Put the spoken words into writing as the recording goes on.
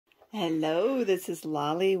Hello, this is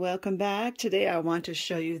Lolly. Welcome back. Today I want to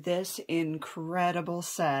show you this incredible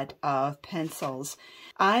set of pencils.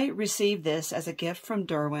 I received this as a gift from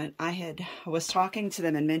Derwent. I was talking to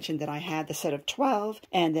them and mentioned that I had the set of 12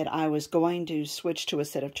 and that I was going to switch to a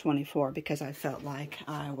set of 24 because I felt like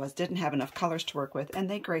I didn't have enough colors to work with, and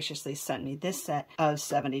they graciously sent me this set of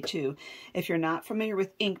 72. If you're not familiar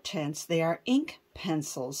with Inktense, they are ink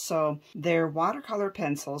pencils. So they're watercolor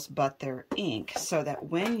pencils, but they're ink, so that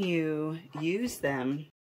when you use them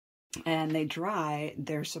and they dry,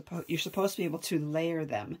 you're supposed to be able to layer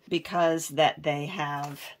them because that they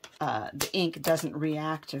have the ink doesn't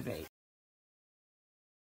reactivate.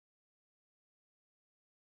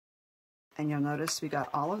 And you'll notice we got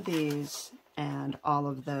all of these and all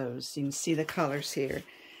of those. You can see the colors here.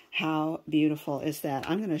 How beautiful is that?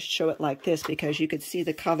 I'm going to show it like this because you could see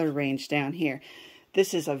the color range down here.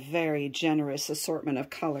 This is a very generous assortment of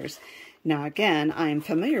colors. Now again, I'm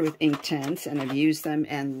familiar with Inktense and I've used them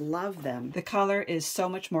and love them. The color is so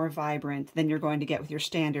much more vibrant than you're going to get with your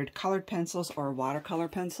standard colored pencils or watercolor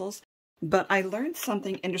pencils. But I learned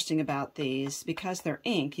something interesting about these. Because they're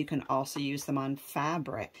ink, you can also use them on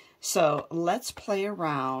fabric. So let's play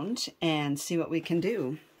around and see what we can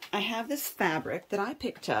do. I have this fabric that I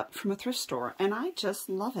picked up from a thrift store and I just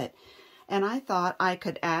love it. And I thought I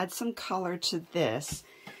could add some color to this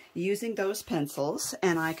using those pencils,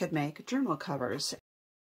 and I could make journal covers.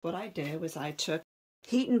 What I did was I took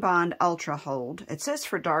Heat and Bond Ultra Hold. It says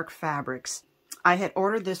for dark fabrics. I had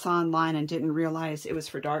ordered this online and didn't realize it was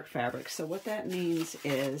for dark fabrics. So what that means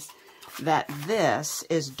is that this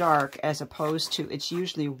is dark as opposed to, it's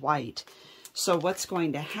usually white. So what's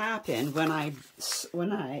going to happen when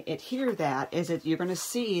I adhere that is that you're going to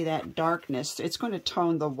see that darkness. It's going to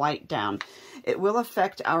tone the white down. It will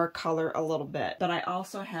affect our color a little bit. But I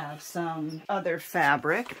also have some other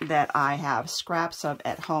fabric that I have scraps of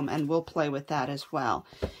at home, and we'll play with that as well.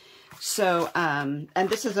 So, and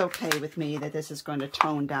this is okay with me that this is going to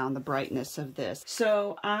tone down the brightness of this.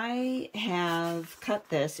 So I have cut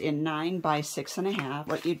this in 9 by 6.5.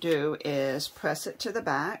 What you do is press it to the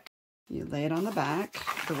back. You lay it on the back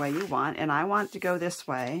the way you want, and I want to go this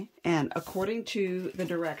way. And according to the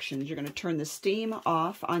directions, you're going to turn the steam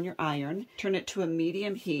off on your iron, turn it to a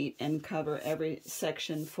medium heat, and cover every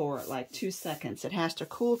section for like 2 seconds. It has to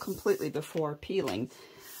cool completely before peeling,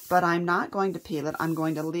 but I'm not going to peel it. I'm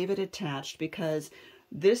going to leave it attached because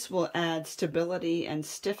this will add stability and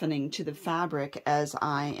stiffening to the fabric as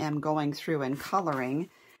I am going through and coloring.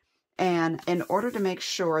 And in order to make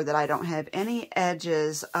sure that I don't have any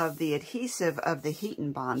edges of the adhesive of the Heat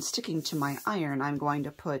and Bond sticking to my iron, I'm going to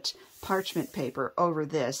put parchment paper over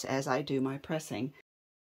this as I do my pressing.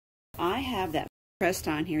 I have that pressed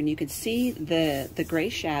on here, and you can see the gray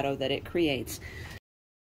shadow that it creates.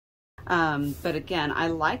 But again, I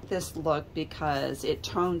like this look because it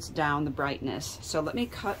tones down the brightness. So let me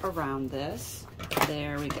cut around this.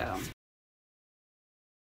 There we go.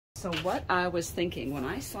 So what I was thinking when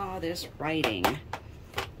I saw this writing,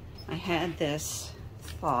 I had this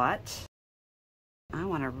thought, I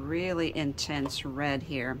want a really intense red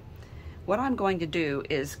here. What I'm going to do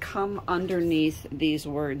is come underneath these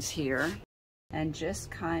words here and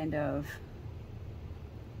just kind of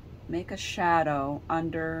make a shadow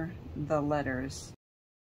under the letters.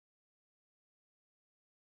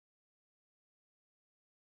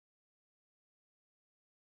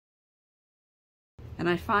 And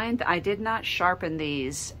I find that I did not sharpen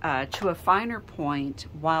these to a finer point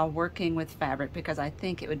while working with fabric because I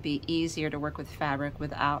think it would be easier to work with fabric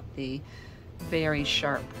without the very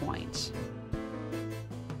sharp points.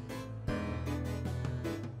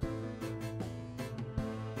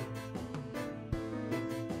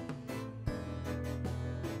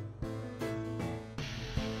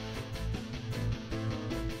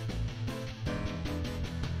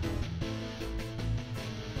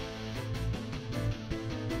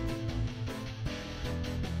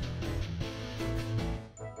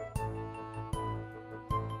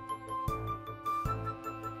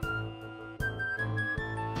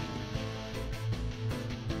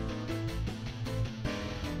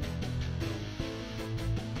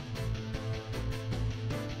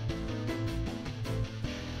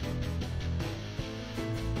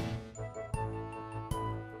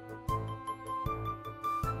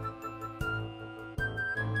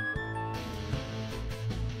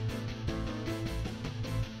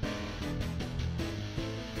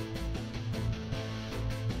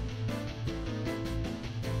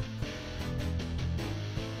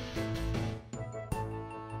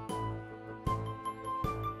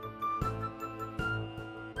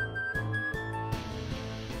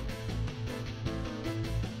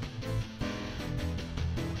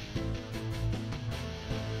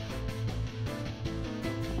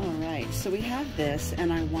 right, so we have this,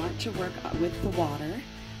 and I want to work with the water.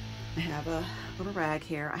 I have a little rag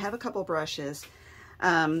here. I have a couple brushes.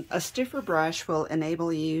 A stiffer brush will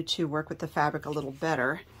enable you to work with the fabric a little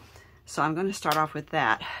better. So I'm going to start off with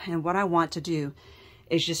that. And what I want to do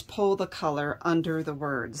is just pull the color under the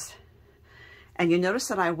words. And you notice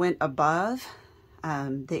that I went above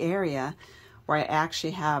the area where I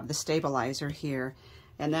actually have the stabilizer here.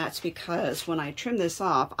 And that's because when I trim this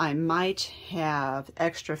off, I might have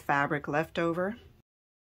extra fabric left over.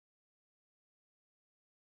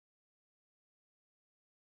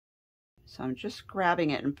 So I'm just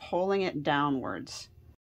grabbing it and pulling it downwards.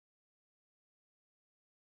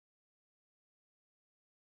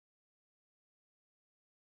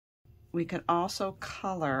 We can also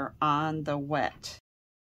color on the wet.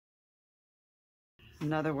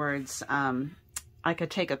 In other words, I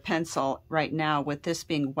could take a pencil right now with this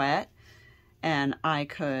being wet, and I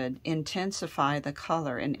could intensify the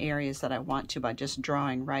color in areas that I want to by just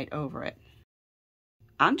drawing right over it.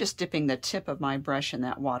 I'm just dipping the tip of my brush in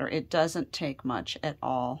that water. It doesn't take much at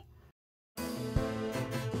all.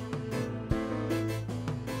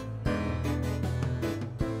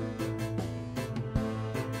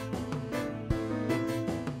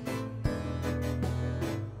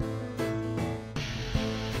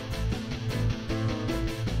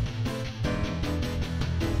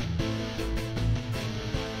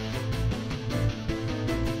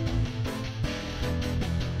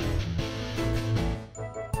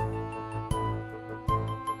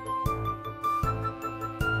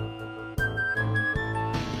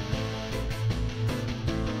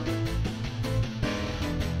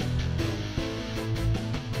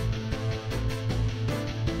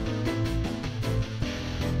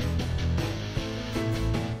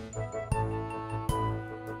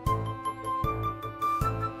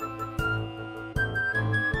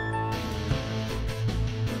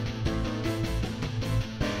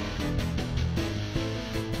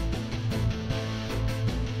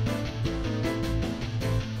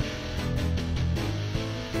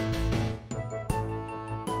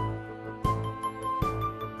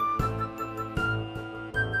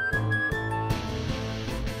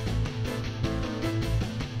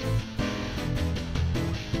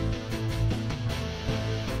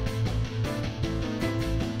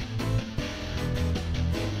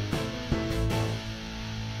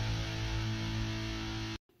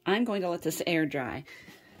 I'm going to let this air dry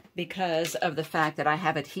because of the fact that I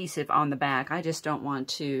have adhesive on the back. I just don't want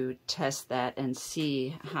to test that and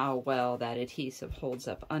see how well that adhesive holds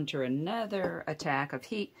up under another attack of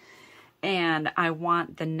heat. And I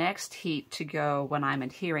want the next heat to go when I'm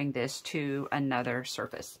adhering this to another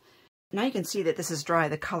surface. Now you can see that this is dry.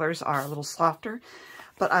 The colors are a little softer,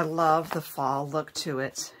 but I love the fall look to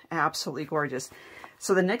it. Absolutely gorgeous.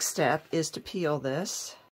 So the next step is to peel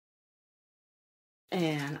this.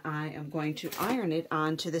 And I am going to iron it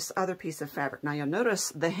onto this other piece of fabric. Now you'll notice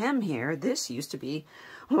the hem here, this used to be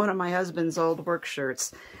one of my husband's old work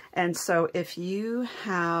shirts. And so if you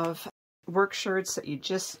have work shirts that you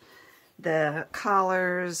just, the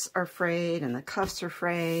collars are frayed and the cuffs are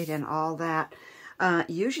frayed and all that,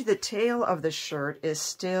 usually the tail of the shirt is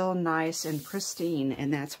still nice and pristine,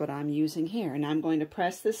 and that's what I'm using here. And I'm going to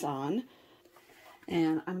press this on.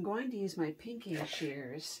 And I'm going to use my pinking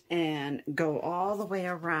shears and go all the way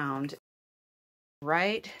around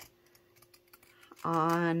right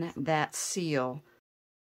on that seal.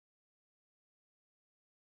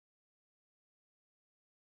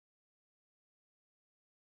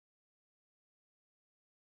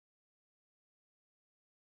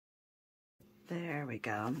 There we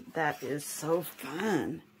go. That is so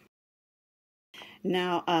fun.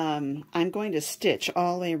 Now, I'm going to stitch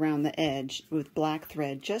all the way around the edge with black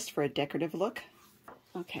thread just for a decorative look.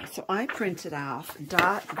 Okay, so I printed off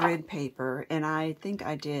dot grid paper, and I think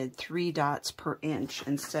I did 3 dots per inch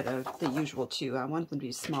instead of the usual 2. I want them to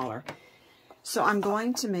be smaller. So I'm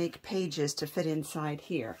going to make pages to fit inside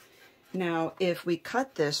here. Now, if we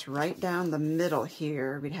cut this right down the middle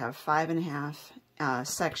here, we'd have 5.5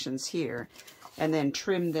 sections here, and then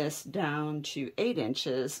trim this down to 8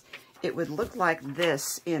 inches. It would look like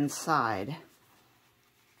this inside.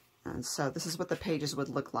 And so this is what the pages would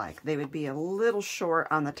look like. They would be a little short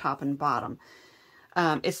on the top and bottom.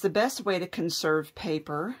 It's the best way to conserve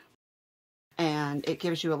paper, and it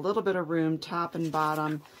gives you a little bit of room top and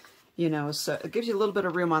bottom, you know, so it gives you a little bit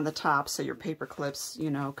of room on the top so your paper clips, you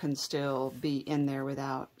know, can still be in there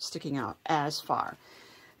without sticking out as far.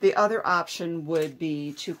 The other option would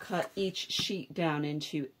be to cut each sheet down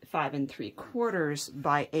into 5 3/4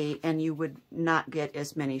 by 8, and you would not get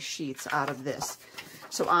as many sheets out of this.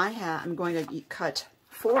 So I'm going to cut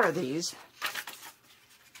 4 of these,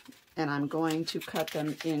 and I'm going to cut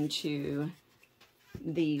them into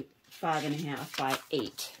the 5.5 by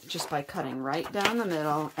 8, just by cutting right down the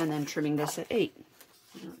middle and then trimming this at 8.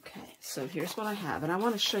 Okay, so here's what I have, and I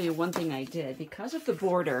want to show you one thing I did. Because of the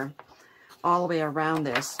border all the way around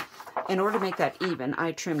this, in order to make that even,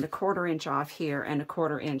 I trimmed 1/4 inch off here and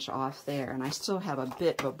 1/4 inch off there, and I still have a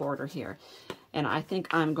bit of a border here. And I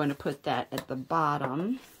think I'm going to put that at the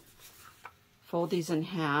bottom. Fold these in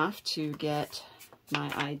half to get my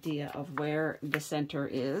idea of where the center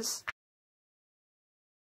is.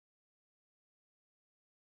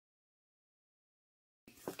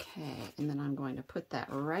 Okay, and then I'm going to put that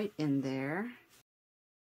right in there.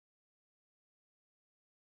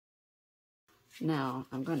 Now,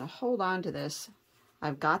 I'm going to hold on to this.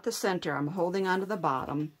 I've got the center, I'm holding on to the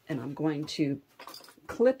bottom, and I'm going to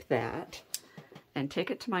clip that and take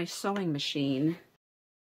it to my sewing machine.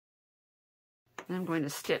 And I'm going to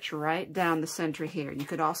stitch right down the center here. You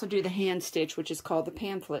could also do the hand stitch, which is called the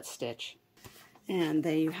pamphlet stitch. And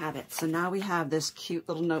there you have it. So now we have this cute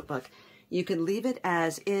little notebook. You can leave it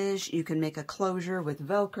as is. You can make a closure with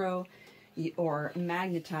Velcro or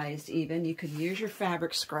magnetized even. You could use your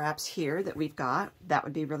fabric scraps here that we've got. That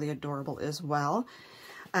would be really adorable as well.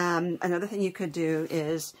 Another thing you could do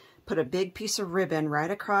is put a big piece of ribbon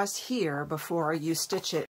right across here before you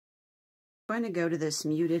stitch it. I'm going to go to this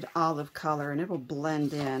muted olive color and it will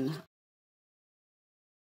blend in.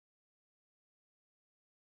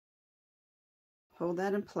 Hold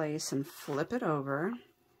that in place and flip it over.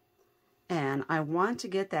 And I want to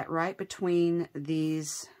get that right between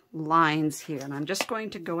these lines here. And I'm just going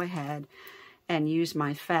to go ahead and use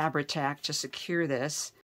my Fabri-Tac to secure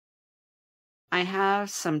this. I have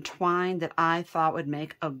some twine that I thought would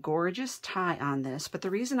make a gorgeous tie on this, but the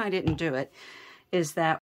reason I didn't do it is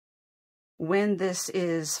that when this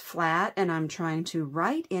is flat and I'm trying to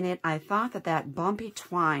write in it, I thought that that bumpy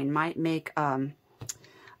twine might make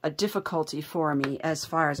a difficulty for me as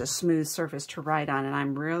far as a smooth surface to write on, and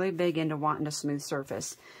I'm really big into wanting a smooth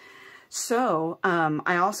surface. So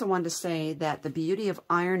I also wanted to say that the beauty of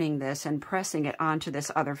ironing this and pressing it onto this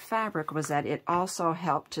other fabric was that it also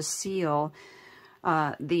helped to seal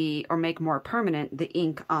or make more permanent the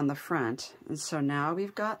ink on the front. And so now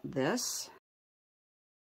we've got this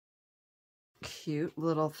cute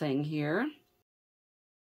little thing here.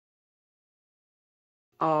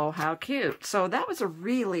 Oh, how cute. So that was a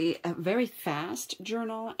very fast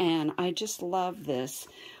journal, and I just love this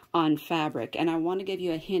on fabric. And I want to give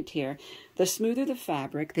you a hint here. The smoother the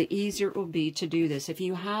fabric, the easier it will be to do this. If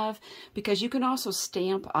you have, because you can also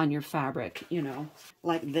stamp on your fabric, you know,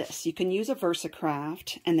 like this. You can use a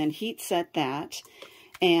VersaCraft and then heat set that.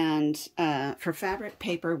 And for fabric,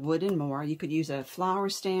 paper, wood, and more, you could use a flower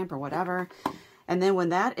stamp or whatever. And then when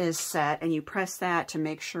that is set and you press that to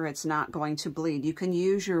make sure it's not going to bleed, you can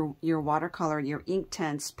use your watercolor, your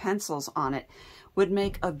Inktense pencils on it. Would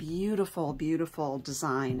make a beautiful, beautiful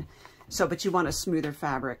design. So, but you want a smoother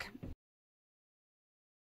fabric.